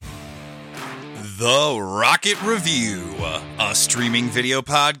The Rocket Review, a streaming video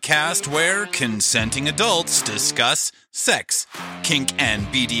podcast where consenting adults discuss sex, kink and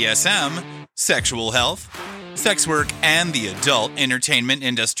BDSM, sexual health, sex work, and the adult entertainment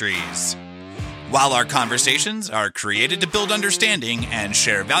industries. While our conversations are created to build understanding and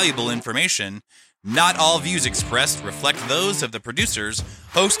share valuable information, not all views expressed reflect those of the producers,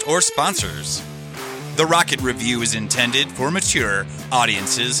 host, or sponsors. The Rocket Review is intended for mature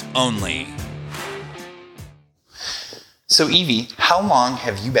audiences only. So, Evie, how long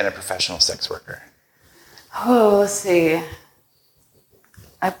have you been a professional sex worker? Oh, let's see.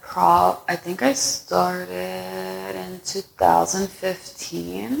 I think I started in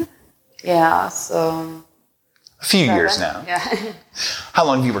 2015. Yeah, so... A few years now. Yeah. How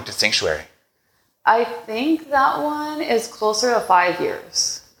long have you worked at Sanctuary? I think that one is closer to 5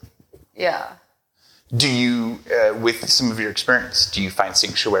 years. Yeah. Do you, with some of your experience, do you find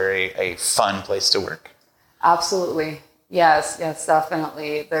Sanctuary a fun place to work? Absolutely. Yes,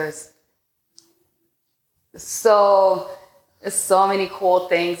 definitely. There's so many cool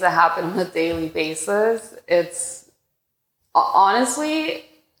things that happen on a daily basis. It's honestly,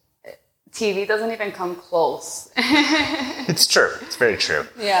 TV doesn't even come close. It's true. It's very true.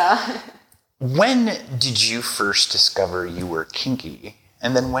 Yeah. When did you first discover you were kinky?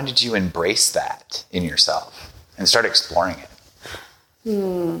 And then when did you embrace that in yourself and start exploring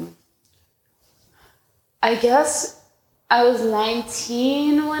it? I guess I was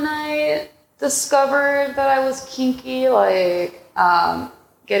 19 when I discovered that I was kinky,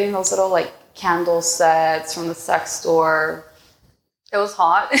 getting those little candle sets from the sex store. It was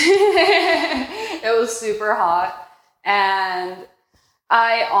hot. It was super hot. And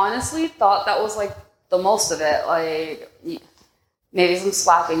I honestly thought that was the most of it. Maybe some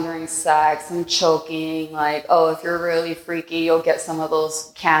slapping during sex, some choking, if you're really freaky, you'll get some of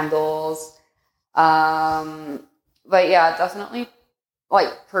those candles. But yeah, definitely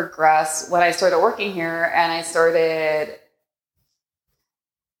progress when I started working here and I started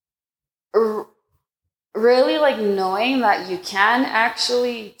really knowing that you can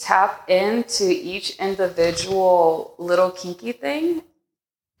actually tap into each individual little kinky thing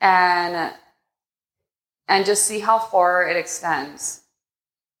and just see how far it extends.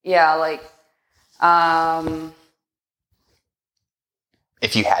 Yeah,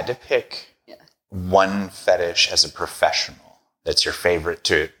 if you had to pick one fetish as a professional that's your favorite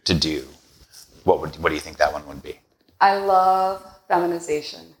to do, what do you think that one would be? I love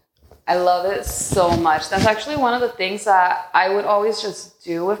feminization. I love it so much. That's actually one of the things that I would always just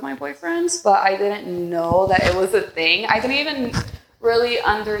do with my boyfriends, but I didn't know that it was a thing. I didn't even really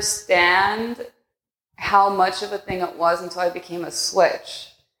understand how much of a thing it was until I became a switch.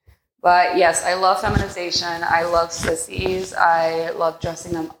 But yes, I love feminization. I love sissies. I love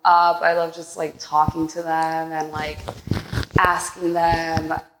dressing them up. I love just talking to them and asking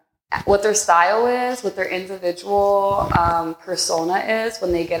them what their style is, what their individual persona is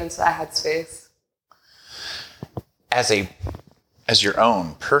when they get into that headspace. As your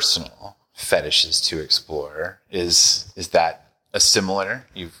own personal fetishes to explore, is that a similar?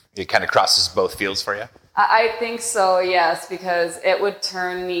 It kind of crosses both fields for you? I think so, yes, because it would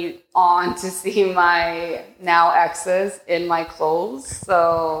turn me on to see my now exes in my clothes.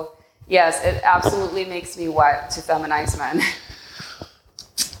 So, yes, it absolutely makes me wet to feminize men.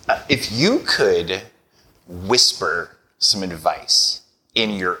 If you could whisper some advice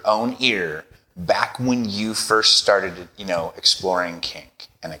in your own ear back when you first started, exploring kink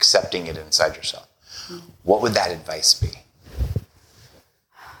and accepting it inside yourself, what would that advice be?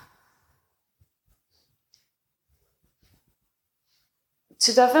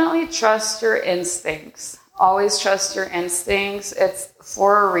 To definitely trust your instincts. Always trust your instincts. It's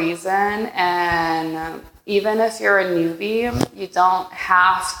for a reason. And even if you're a newbie, you don't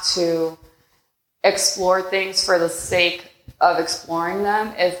have to explore things for the sake of exploring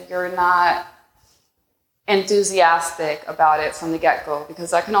them if you're not enthusiastic about it from the get-go, because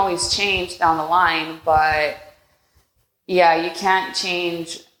that can always change down the line. But yeah, you can't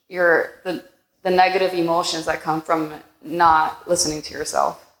change the negative emotions that come from not listening to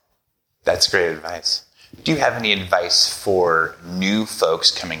yourself. That's great advice. Do you have any advice for new folks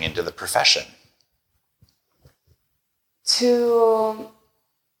coming into the profession? To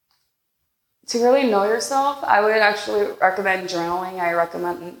really know yourself, I would actually recommend journaling. I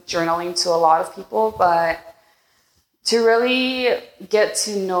recommend journaling to a lot of people, but to really get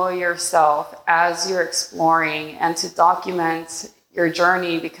to know yourself as you're exploring and to document your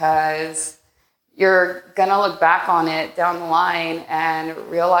journey, because you're going to look back on it down the line and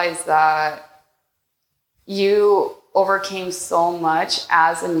realize that you overcame so much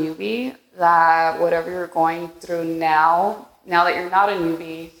as a newbie that whatever you're going through now that you're not a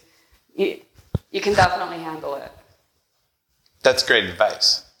newbie, you can definitely handle it. That's great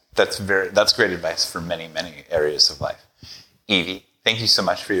advice. That's great advice for many, many areas of life. Evie, thank you so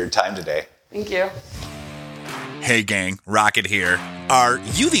much for your time today. Thank you. Hey gang, Rocket here. Are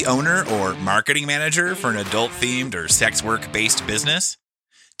you the owner or marketing manager for an adult-themed or sex work-based business?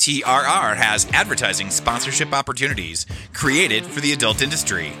 TRR has advertising sponsorship opportunities created for the adult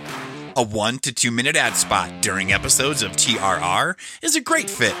industry. A 1 to 2 minute ad spot during episodes of TRR is a great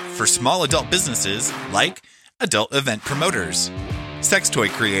fit for small adult businesses like adult event promoters, sex toy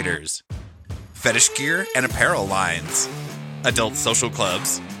creators, fetish gear and apparel lines, adult social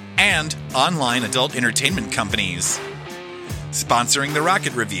clubs, and online adult entertainment companies. Sponsoring the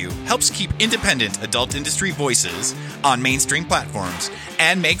Rocket Review helps keep independent adult industry voices on mainstream platforms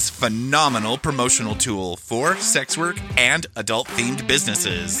and makes phenomenal promotional tool for sex work and adult-themed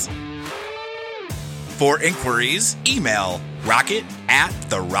businesses. For inquiries, email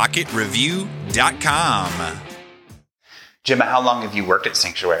rocket@therocketreview.com. Gemma, how long have you worked at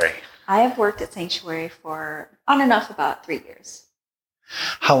Sanctuary? I have worked at Sanctuary for on and off about 3 years.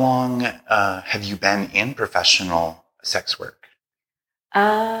 How long have you been in professional sex work?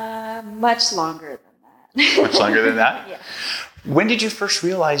 Much longer than that. Much longer than that? Yeah. When did you first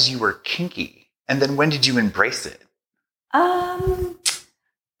realize you were kinky? And then when did you embrace it?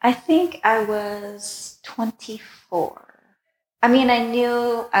 I think I was 24. I mean, I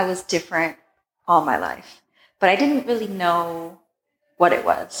knew I was different all my life, but I didn't really know what it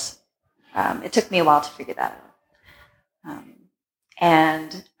was. It took me a while to figure that out.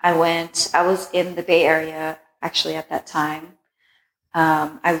 And I was in the Bay Area actually at that time.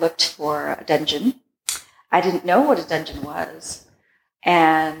 I looked for a dungeon. I didn't know what a dungeon was.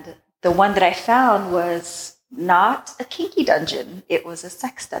 And the one that I found was not a kinky dungeon. It was a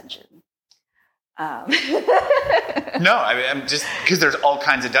sex dungeon. No, I'm just because there's all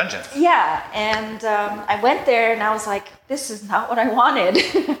kinds of dungeons. Yeah. And I went there and I was like, this is not what I wanted.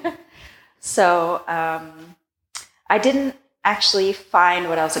 So I didn't actually find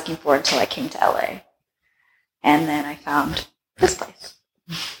what I was looking for until I came to LA. And then I found this place.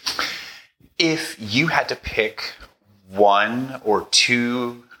 If you had to pick 1 or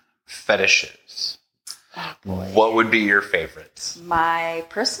 2 fetishes, what would be your favorites? My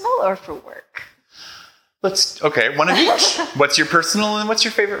personal or for work? One of each. What's your personal and what's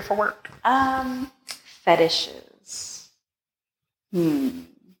your favorite for work? Fetishes.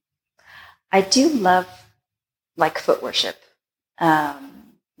 I do love like foot worship,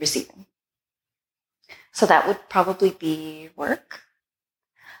 receiving. So that would probably be work.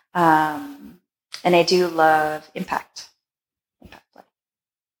 And I do love impact play.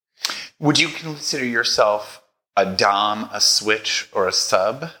 Would you consider yourself a dom, a switch, or a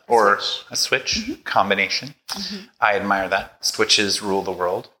sub, or a switch Mm-hmm. combination? Mm-hmm. I admire that. Switches rule the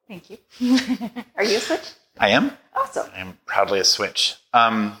world. Thank you. Are you a switch? I am. Awesome. I am proudly a switch.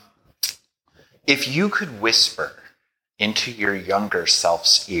 If you could whisper into your younger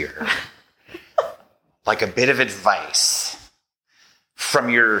self's ear, like a bit of advice from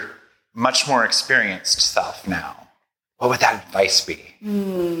your much more experienced self now, what would that advice be?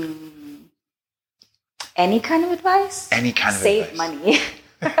 Any kind of advice? Any kind of Save advice. money.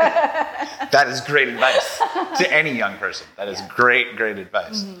 That is great advice to any young person. That is great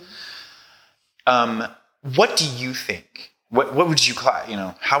advice. Mm-hmm. What do you think? What would you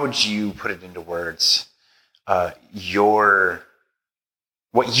how would you put it into words? What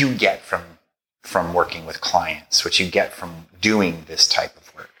you get from working with clients, what you get from doing this type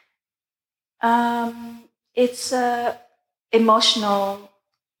of work? It's emotional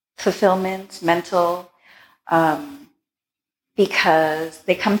fulfillment, mental, because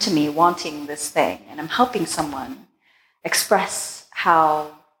they come to me wanting this thing, and I'm helping someone express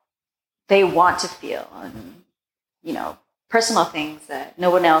how they want to feel, and personal things that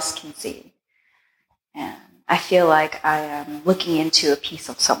no one else can see. And I feel like I am looking into a piece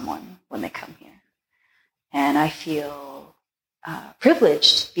of someone when they come here, and I feel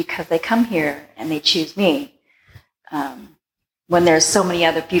privileged because they come here and they choose me when there's so many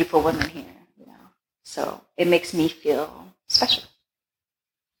other beautiful women here. So it makes me feel special.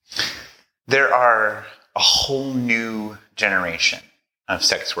 There are a whole new generation of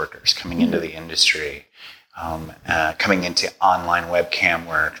sex workers coming into the industry, coming into online webcam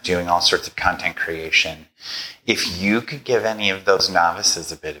work, doing all sorts of content creation. If you could give any of those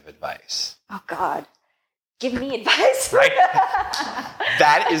novices a bit of advice. Oh, God. Give me advice. Right?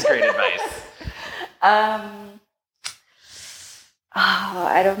 That is great advice.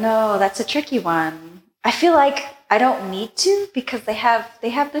 I don't know. That's a tricky one. I feel like I don't need to because they have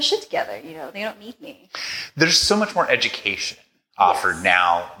their shit together. You know, they don't need me. There's so much more education offered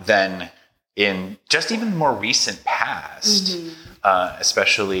now than in just even more recent past,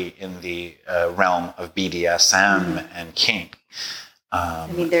 especially in the realm of BDSM and kink. I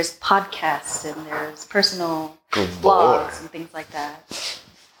mean, there's podcasts and there's personal Lord. blogs and things like that.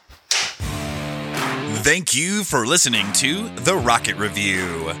 Thank you for listening to The Rocket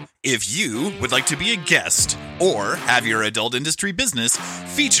Review. If you would like to be a guest or have your adult industry business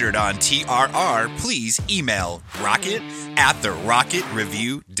featured on TRR, please email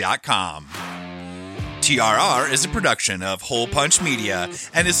rocket@therocketreview.com. TRR is a production of Hole Punch Media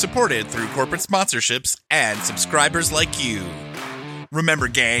and is supported through corporate sponsorships and subscribers like you. Remember,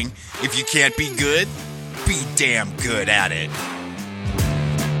 gang, if you can't be good, be damn good at it.